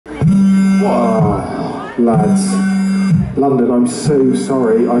Lads, London, I'm so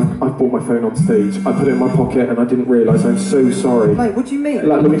sorry. I've brought my phone on stage. I put it in my pocket and I didn't realise. I'm so sorry. Mate, what do you mean?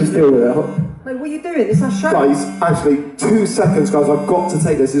 Like, let me just deal with it. Mate, what are you doing? It's our show. Guys, actually, 2 seconds, guys. I've got to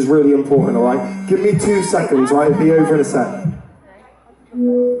take this. It's really important, all right? Give me 2 seconds, right? It'll be over in a sec.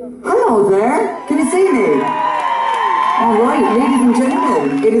 Hello there. Can you see me? All right, ladies and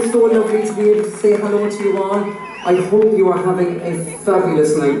gentlemen, it is so lovely to be able to say hello to you all. I hope you are having a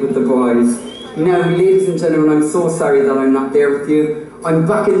fabulous night with the boys. Now, ladies and gentlemen, I'm so sorry that I'm not there with you. I'm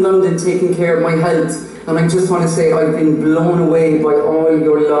back in London taking care of my health, and I just want to say I've been blown away by all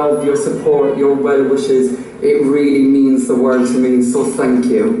your love, your support, your well wishes. It really means the world to me, so thank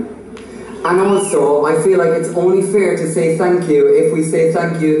you. And also, I feel like it's only fair to say thank you if we say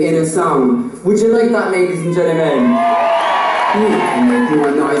thank you in a song. Would you like that, ladies and gentlemen? You can make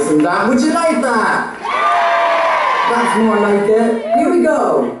more noise than that. Would you like that? That's more like it. Here we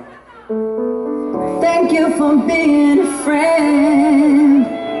go. Thank you for being a friend.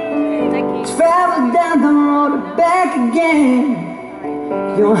 Travel down the road and back again.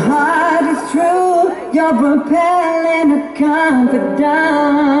 Your heart is true, you're propelling a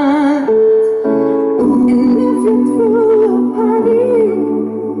confidant. And if you threw a party,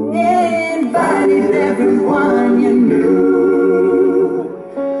 invited everyone you knew,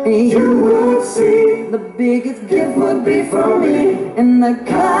 and you would see the biggest gift would be from me, and the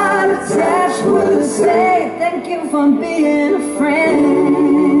card attached would say, thank you for being a friend.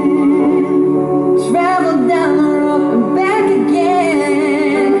 Travel down the road and back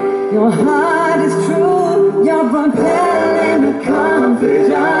again. Your heart is true, you're propelling a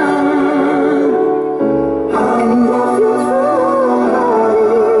confidant. And if you're true,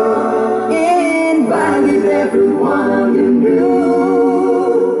 invited everyone you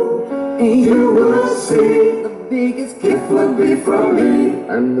knew, and you will see the biggest gift would be from me,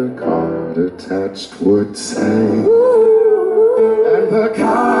 and the card attached would say, and the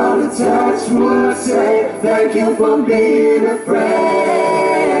card attached would say, thank you for being a friend.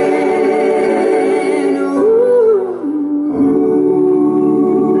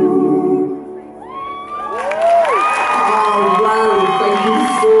 Oh wow, thank you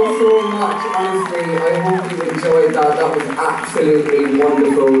so much, honestly. I hope you enjoyed that. That was absolutely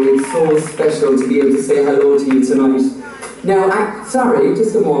wonderful. It's so special to be able to say hello to you tonight. Now, sorry,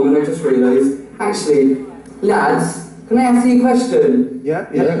 just a moment, I just realised. Actually, lads, can I ask you a question? Yeah.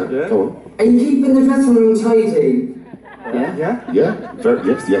 go on. Are you keeping the dressing room tidy? Yeah?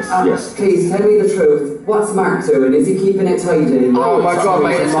 Yes. Please, tell me the truth. What's Mark doing? Is he keeping it tidy? Oh my god,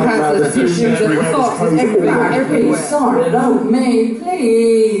 mate, it's pants, tissues, and socks, it's everywhere. Please, sort it out, mate,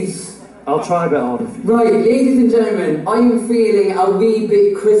 please. I'll try a bit harder for you. Right, ladies and gentlemen, I am feeling a wee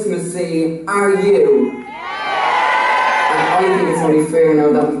bit Christmassy. Are you? And I think it's only fair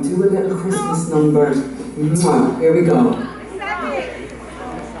now that we do a little Christmas number. Mwah. Here we go.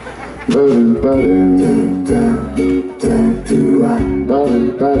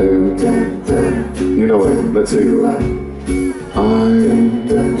 You know what? Let's see. I'm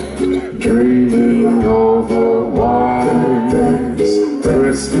dreaming of a white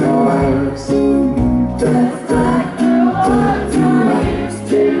Christmas.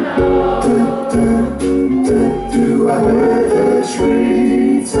 Where the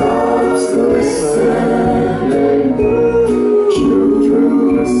treetops glistening, children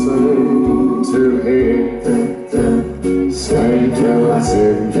listen to hear sleigh bells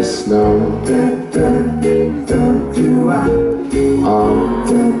in the snow.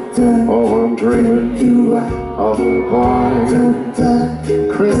 I'm dreaming of a white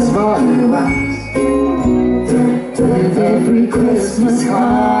Christmas, with every Christmas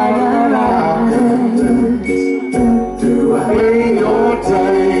card around. May your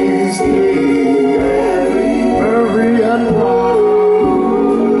days be merry and bright,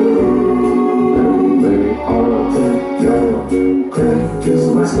 and may all your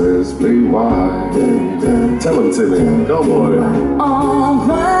Christmases be white. Tell them to me, go boy. All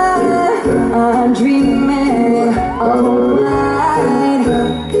white, I'm dreaming of a white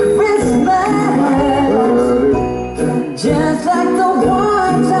Christmas, just like the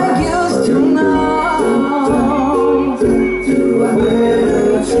ones I used to know.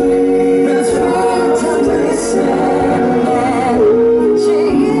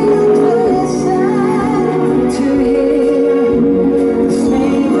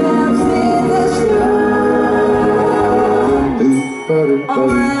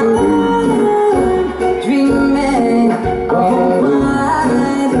 Dreaming of a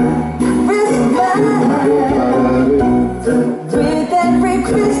white Christmas, with every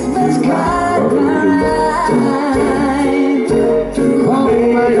Christmas card. Oh,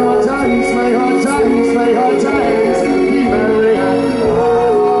 may your days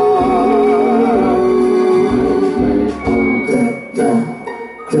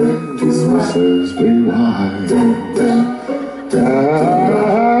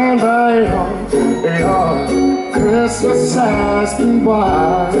Christmas has been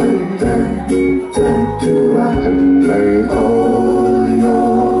wide, and play all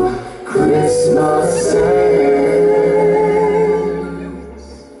your Christmas days.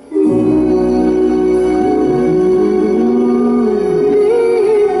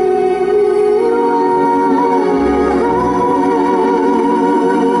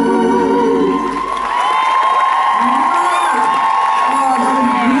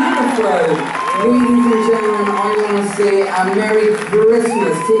 Ladies and gentlemen, I want to say a Merry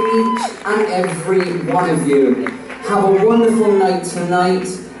Christmas to each and every one of you. Have a wonderful night tonight,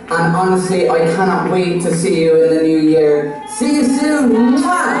 and honestly, I cannot wait to see you in the new year. See you soon!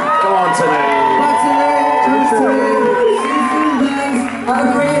 Mwah! Go on today. See you soon, guys. Have a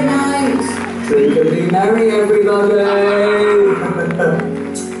great night. Drink and be merry, everybody.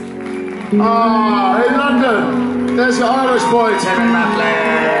 Ah, in London, there's your Irish boy, Timmy Matley.